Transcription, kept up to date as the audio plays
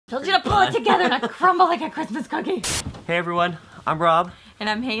Told you to pull it together, not crumble like a Christmas cookie. Hey everyone, I'm Rob. And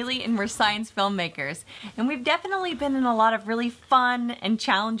I'm Haley, and we're science filmmakers. And we've definitely been in a lot of really fun and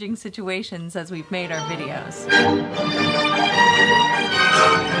challenging situations as we've made our videos.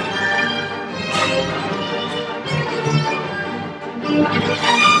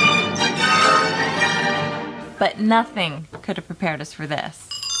 But nothing could have prepared us for this.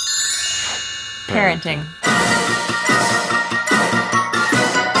 Parenting.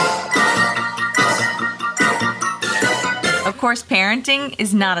 Of course, parenting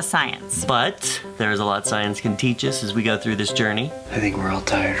is not a science. But there's a lot science can teach us as we go through this journey. I think we're all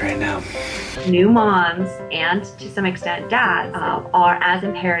tired right now. New moms, and to some extent dads, are as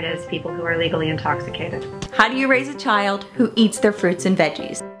impaired as people who are legally intoxicated. How do you raise a child who eats their fruits and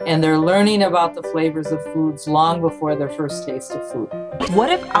veggies? And they're learning about the flavors of foods long before their first taste of food.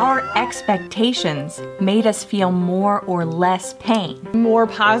 What if our expectations made us feel more or less pain? More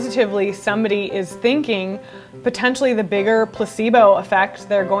positively, somebody is thinking potentially the bigger placebo effect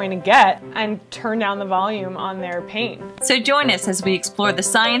they're going to get and turn down the volume on their pain. So join us as we explore the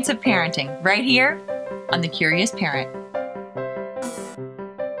science of parenting right here on The Curious Parent.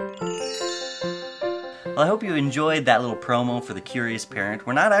 Well, I hope you enjoyed that little promo for The Curious Parent.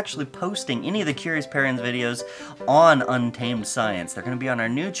 We're not actually posting any of The Curious Parent's videos on Untamed Science. They're going to be on our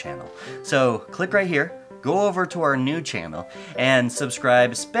new channel. So click right here. Go over to our new channel and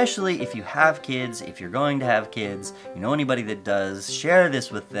subscribe, especially if you have kids, if you're going to have kids, you know anybody that does, share this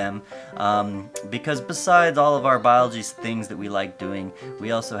with them, because besides all of our biology things that we like doing,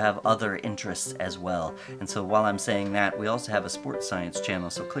 we also have other interests as well. And so while I'm saying that, we also have a sports science channel,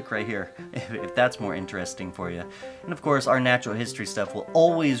 so click right here if that's more interesting for you. And of course, our natural history stuff will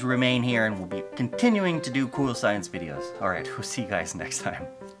always remain here, and we'll be continuing to do cool science videos. Alright, we'll see you guys next time.